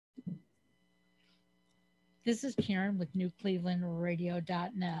This is Karen with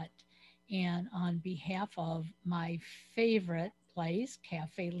NewClevelandRadio.net. And on behalf of my favorite place,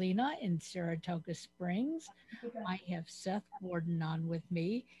 Cafe Lena in Saratoga Springs, I have Seth Warden on with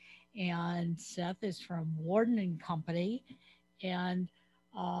me. And Seth is from Warden and Company. And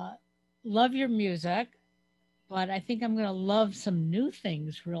uh, love your music, but I think I'm going to love some new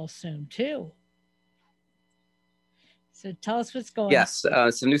things real soon too. So tell us what's going on. Yes,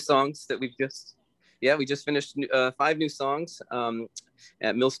 some new songs that we just finished 5 new songs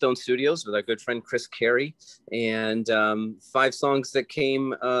at Millstone Studios with our good friend Chris Carey, and 5 songs that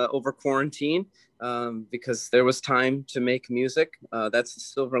came over quarantine because there was time to make music. That's the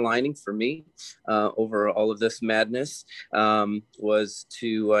silver lining for me over all of this madness, was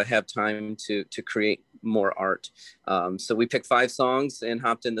to have time to create more art. So we picked 5 songs and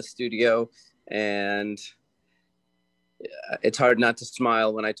hopped in the studio, and it's hard not to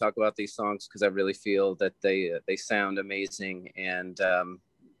smile when I talk about these songs because I really feel that they sound amazing, and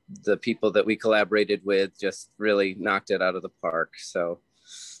the people that we collaborated with just really knocked it out of the park. So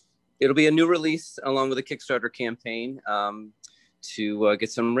it'll be a new release along with a Kickstarter campaign to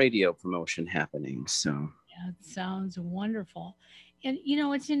get some radio promotion happening. So Yeah, it sounds wonderful. And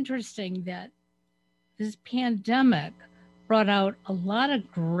it's interesting that this pandemic brought out a lot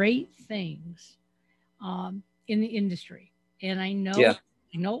of great things in the industry. And yeah,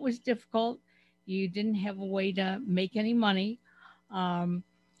 I know it was difficult. You didn't have a way to make any money. Um,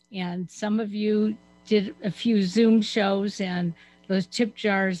 and some of you did a few Zoom shows, and those tip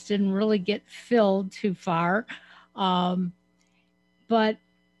jars didn't really get filled too far. Um, but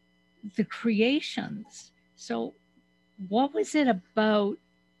the creations. So, what was it about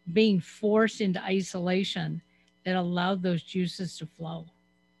being forced into isolation that allowed those juices to flow?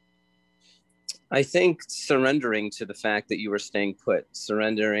 I think surrendering to the fact that you were staying put,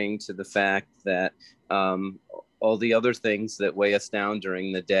 surrendering to the fact that um, all the other things that weigh us down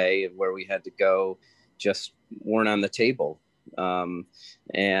during the day and where we had to go just weren't on the table. Um,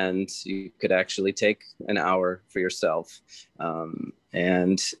 and you could actually take an hour for yourself.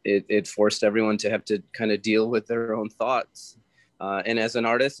 And it forced everyone to have to kind of deal with their own thoughts. And as an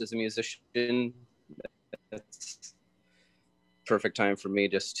artist, as a musician, it's perfect time for me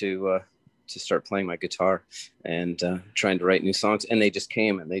just to start playing my guitar and trying to write new songs. And they just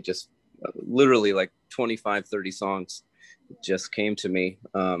came, and they just literally like 25, 30 songs just came to me.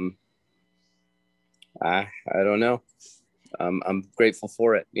 I don't know. I'm grateful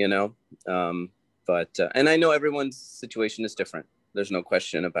for it, but and I know everyone's situation is different. There's no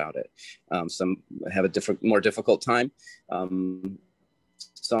question about it. Some have a more difficult time.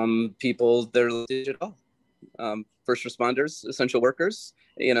 Some people, they're digital. First responders, essential workers,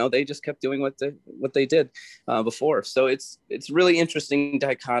 they just kept doing what they did before. So it's really interesting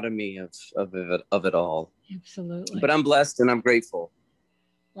dichotomy of it all. Absolutely. But I'm blessed and I'm grateful.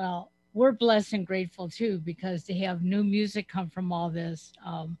 Well, we're blessed and grateful too, because to have new music come from all this,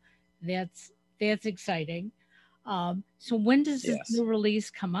 that's that's exciting. So when does this Yes. new release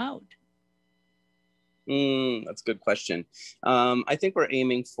come out? That's a good question. I think we're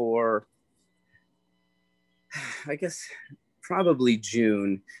aiming for, I guess, probably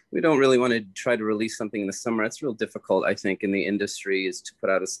June. We don't really want to try to release something in the summer. That's real difficult, I think, in the industry, is to put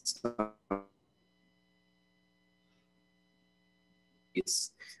out a song.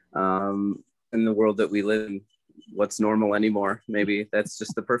 In the world that we live in, what's normal anymore? Maybe that's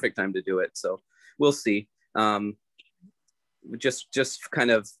just the perfect time to do it. So we'll see. Just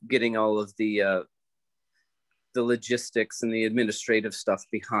kind of getting all of the logistics and the administrative stuff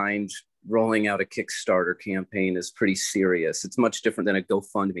behind rolling out a Kickstarter campaign is pretty serious. It's much different than a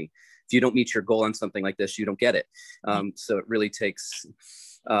GoFundMe. If you don't meet your goal on something like this, you don't get it. So it really takes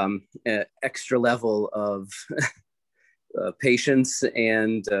an extra level of patience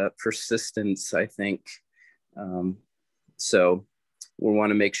and persistence, I think. So we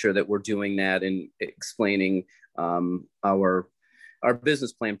want to make sure that we're doing that and explaining our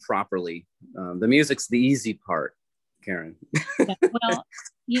business plan properly. The music's the easy part, Karen. Yeah, well,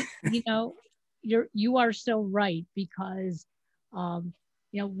 you know, you are so right, because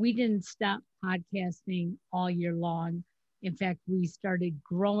we didn't stop podcasting all year long. In fact, we started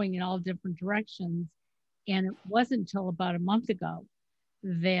growing in all different directions, and it wasn't until about a month ago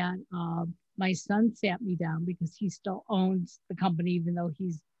that my son sat me down, because he still owns the company even though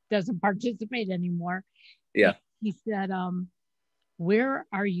he doesn't participate anymore. Yeah. And he said, "Where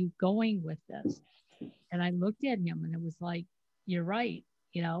are you going with this?" And I looked at him, and it was like, "You're right.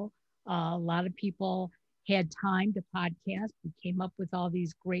 A lot of people had time to podcast. We came up with all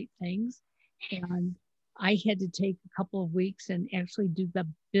these great things. And I had to take a couple of weeks and actually do the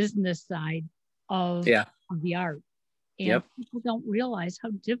business side of Yeah. of the art. And Yep. people don't realize how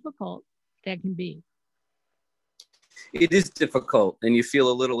difficult that can be. It is difficult, and you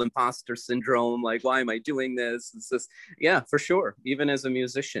feel a little imposter syndrome, like, why am I doing this? It's just, yeah, for sure. Even as a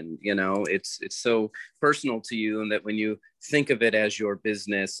musician, you know, it's so personal to you, and that when you think of it as your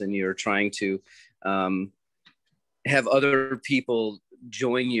business and you're trying to have other people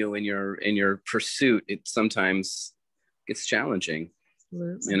join you in your pursuit, it sometimes gets challenging.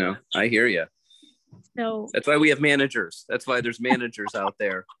 Absolutely. You know, I hear you. So that's why we have managers. That's why there's managers out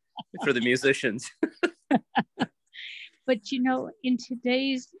there for the musicians. But, you know, in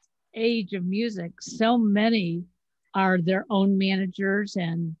today's age of music, so many are their own managers,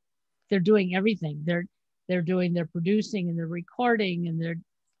 and they're doing everything. They're doing their producing and their recording and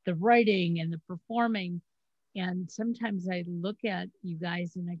the writing and the performing. And sometimes I look at you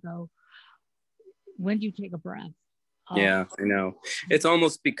guys and I go, when do you take a breath? Yeah, I know. It's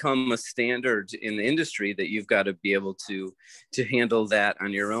almost become a standard in the industry that you've got to be able to handle that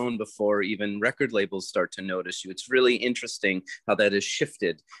on your own before even record labels start to notice you. It's really interesting how that has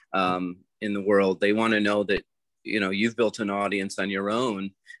shifted in the world. They want to know that, you know, you've built an audience on your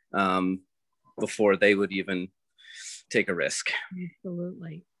own before they would even take a risk.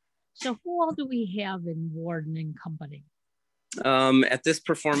 Absolutely. So who all do we have in Warden and Company? At this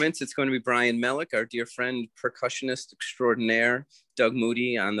performance, it's going to be Brian Melick, our dear friend, percussionist extraordinaire, Doug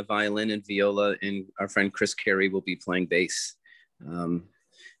Moody on the violin and viola, and our friend Chris Carey will be playing bass.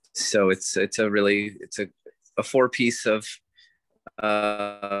 So it's a four-piece of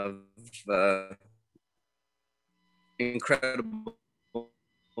incredible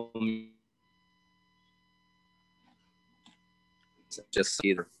just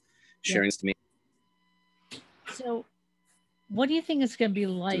either sharing this to me. So what do you think it's going to be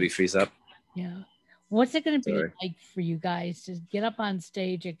like? Did we freeze up? Yeah. What's it going to be like for you guys to get up on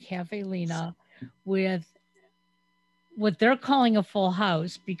stage at Caffe Lena with what they're calling a full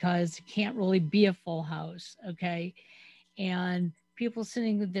house, because it can't really be a full house, okay? And people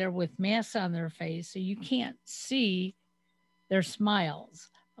sitting there with masks on their face, so you can't see their smiles.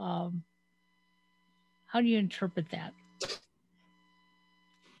 How do you interpret that?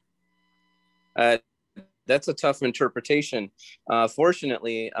 That's a tough interpretation.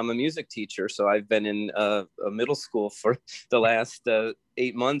 Fortunately, I'm a music teacher, so I've been in a middle school for the last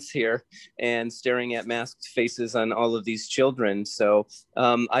 8 months here and staring at masked faces on all of these children. So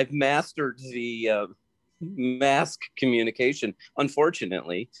I've mastered the mask communication.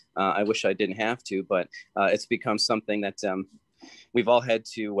 Unfortunately, I wish I didn't have to, but it's become something that we've all had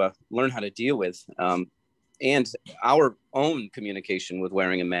to learn how to deal with. And our own communication with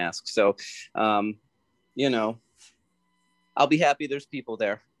wearing a mask. So, you know, I'll be happy there's people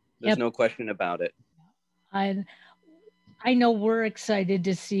there. There's no question about it. I know we're excited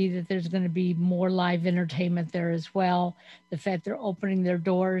to see that there's going to be more live entertainment there as well. The fact they're opening their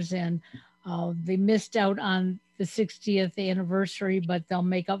doors, and they missed out on the 60th anniversary, but they'll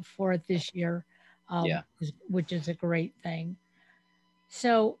make up for it this year, which is a great thing.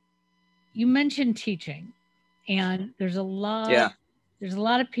 So you mentioned teaching, and there's a lot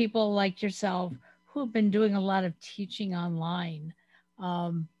of people like yourself who have been doing a lot of teaching online.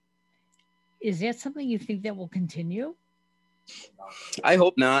 Is that something you think that will continue? I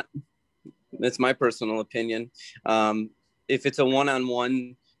hope not. That's my personal opinion. If it's a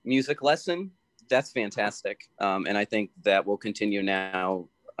one-on-one music lesson, that's fantastic. And I think that will continue now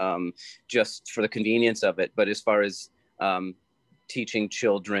just for the convenience of it. But as far as teaching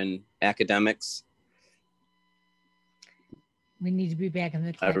children academics, we need to be back in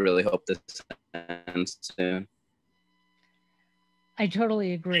the class. I really hope this ends soon. I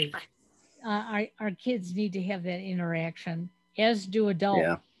totally agree. Our kids need to have that interaction, as do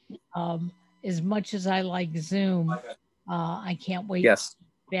adults. Yeah. As much as I like Zoom, I can't wait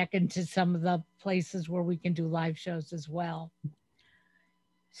back into some of the places where we can do live shows as well.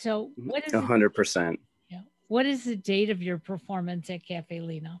 So what is 100%. Yeah. What is the date of your performance at Caffe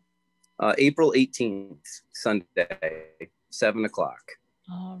Lena? April 18th, Sunday, 7 o'clock.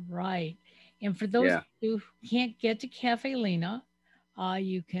 All right. And for those who can't get to Caffe Lena,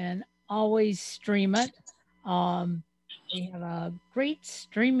 you can always stream it. They have a great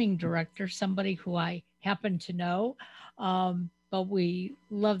streaming director, somebody who I happen to know. But we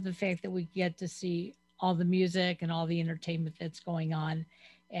love the fact that we get to see all the music and all the entertainment that's going on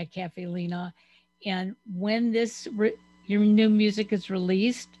at Caffe Lena. And when your new music is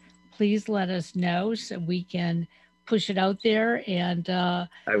released, please let us know so we can push it out there and I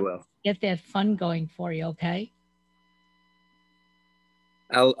will get that fun going for you. Okay.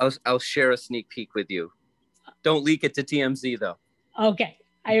 I'll share a sneak peek with you. Don't leak it to TMZ though. Okay.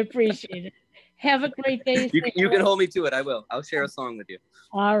 I appreciate it. Have a great day. You can hold me to it. I will. I'll share a song with you.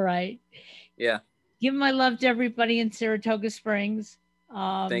 All right. Yeah. Give my love to everybody in Saratoga Springs.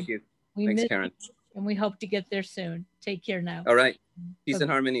 Thank you. We Thanks, miss Karen. you, and we hope to get there soon. Take care now. Peace Bye-bye.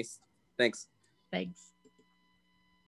 and harmonies. Thanks. Thanks.